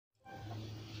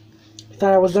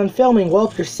thought I was done filming.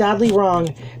 Well, you're sadly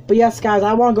wrong. But yes, guys,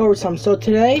 I want to go over some. So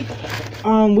today,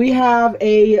 we have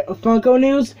a Funko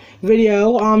News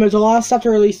video. There's a lot of stuff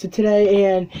to release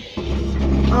today, and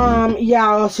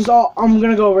yeah, this is all I'm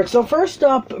gonna go over it. So first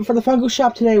up, for the Funko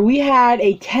shop today, we had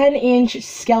a 10-inch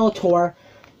Skeletor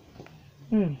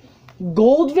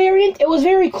gold variant. It was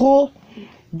very cool.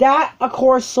 That, of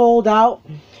course, sold out.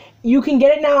 You can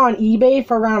get it now on eBay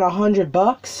for around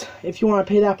 $100 if you want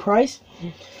to pay that price.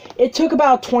 It took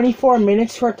about 24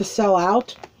 minutes for it to sell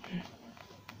out.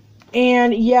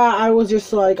 And yeah, I was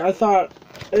just like, I thought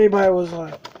everybody was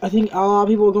like, I think a lot of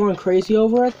people were going crazy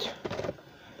over it.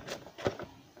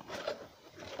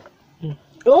 It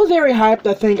was very hyped,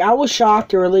 I think. I was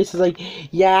shocked the release was like,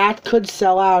 yeah, it could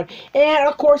sell out. And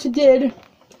of course it did,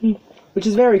 which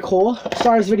is very cool.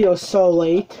 Sorry this video is so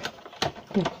late.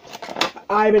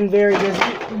 I've been very busy.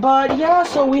 But yeah,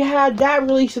 so we had that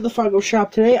release at the Funko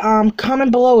shop today. Comment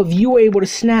below if you were able to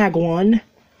snag one.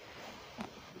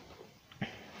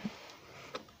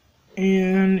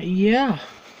 And yeah.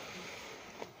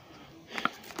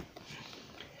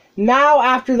 Now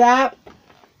after that,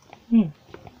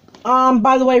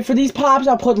 by the way, for these pops,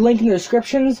 I'll put a link in the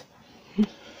descriptions.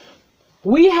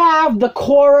 We have the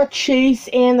Cora, Chase,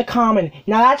 and the Common.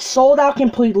 Now, that's sold out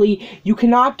completely. You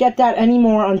cannot get that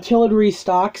anymore until it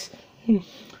restocks.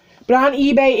 But on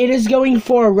eBay, it is going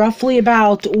for roughly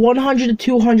about $100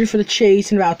 to $200 for the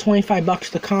Chase and about $25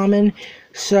 for the Common.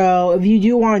 So, if you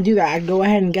do want to do that, go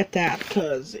ahead and get that,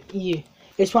 because yeah,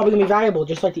 it's probably going to be valuable,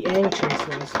 just like the Ang Chase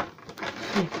was.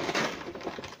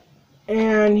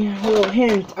 And a little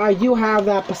hint, I do have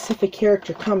that Pacific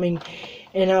character coming,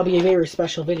 and that'll be a very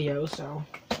special video, so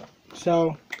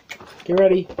get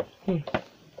ready.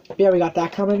 Yeah, we got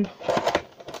that coming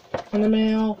in the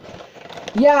mail.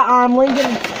 Yeah,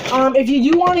 Lincoln, if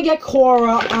you do want to get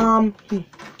Cora,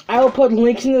 I will put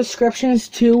links in the descriptions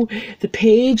to the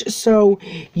page, so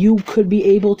you could be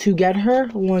able to get her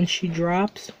once she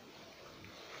drops,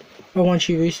 or once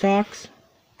she restocks.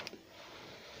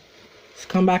 So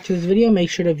come back to this video, make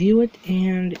sure to view it,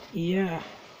 and yeah.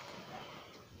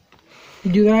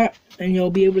 You do that, and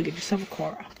you'll be able to get yourself a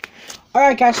Cora.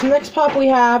 Alright guys, so the next pop we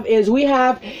have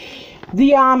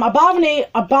the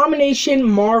Abomination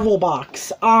Marvel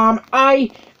box. I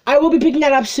will be picking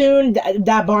that up soon.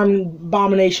 That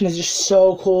Abomination is just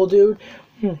so cool, dude.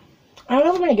 I don't know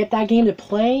if I'm gonna get that game to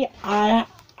play. I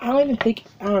don't even think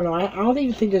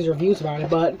there's reviews about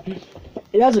it, but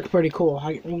it does look pretty cool.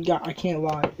 I can't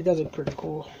lie, it does look pretty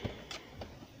cool.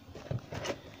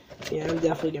 Yeah, I'm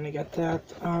definitely gonna get that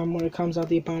when it comes out,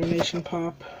 the Abomination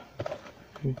pop.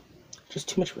 Just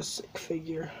too much of a sick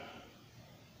figure.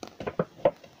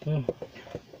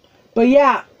 But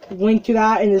yeah, link to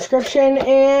that in the description.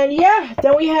 And yeah,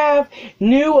 then we have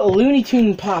new Looney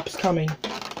Tune pops coming.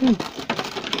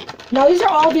 Now these are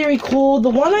all very cool. The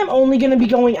one I'm only gonna be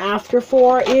going after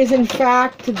for is in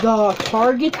fact the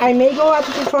Target. I may go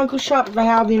after the Funko shop if I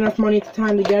have enough money at the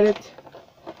time to get it.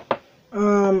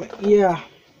 Yeah.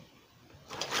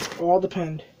 All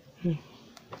depend.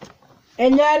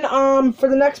 And then for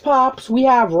the next pops we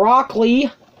have Rock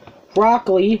Lee,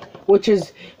 which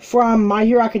is from My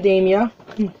Hero Academia.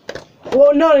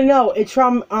 Well, no, it's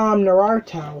from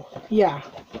Naruto. Yeah,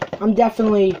 I'm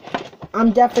definitely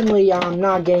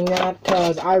not getting that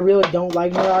because I really don't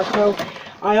like Naruto.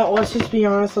 Let's just be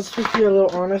honest. Let's just be a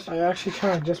little honest. I actually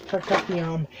trying to just pick up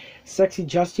the Sexy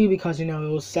Justy because it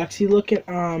was sexy looking.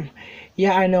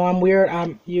 Yeah, I know I'm weird. I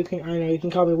know you can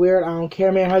call me weird. I don't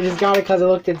care, man. I just got it because it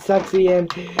looked sexy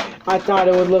and I thought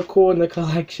it would look cool in the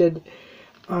collection.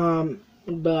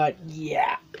 But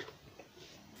yeah.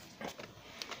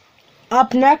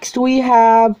 Up next we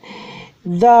have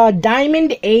the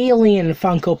Diamond Alien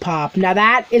Funko Pop. Now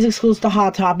that is exclusive to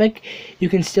Hot Topic. You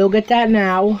can still get that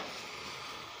now.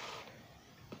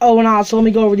 Oh, and also let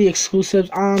me go over the exclusives.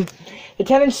 The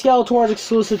 10-inch Skeletor is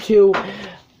exclusive to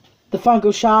the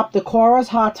Funko shop. The Cora's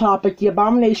Hot Topic. The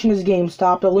Abomination is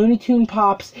GameStop. The Looney Tune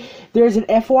Pops, there's an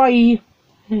FYE,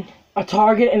 a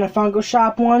Target, and a Funko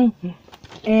shop one.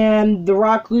 And the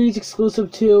Rock Lee's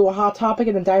exclusive to Hot Topic,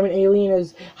 and the Diamond Alien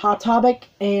is Hot Topic,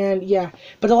 and yeah.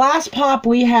 But the last pop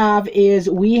we have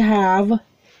the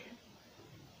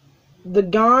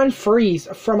Gone Freeze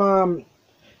from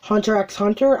Hunter x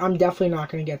Hunter. I'm definitely not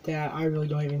gonna get that. I really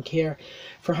don't even care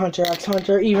for Hunter x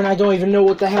Hunter. Even I don't even know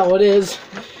what the hell it is.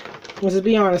 Let's just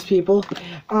be honest, people.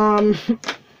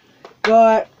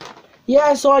 But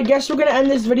yeah, so I guess we're gonna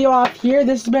end this video off here.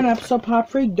 This has been episode Pop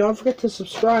Freak. Don't forget to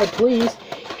subscribe, please.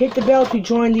 Hit the bell to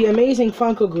join the amazing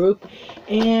Funko group.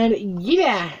 And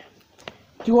yeah,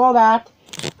 do all that.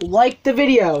 Like the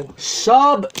video.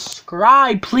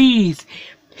 Subscribe, please.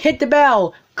 hit the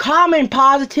bell, comment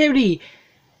positivity.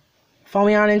 Follow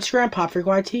me on Instagram,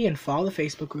 PopFreakYT, and follow the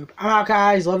Facebook group. I'm out,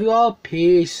 guys. Love you all.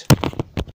 Peace.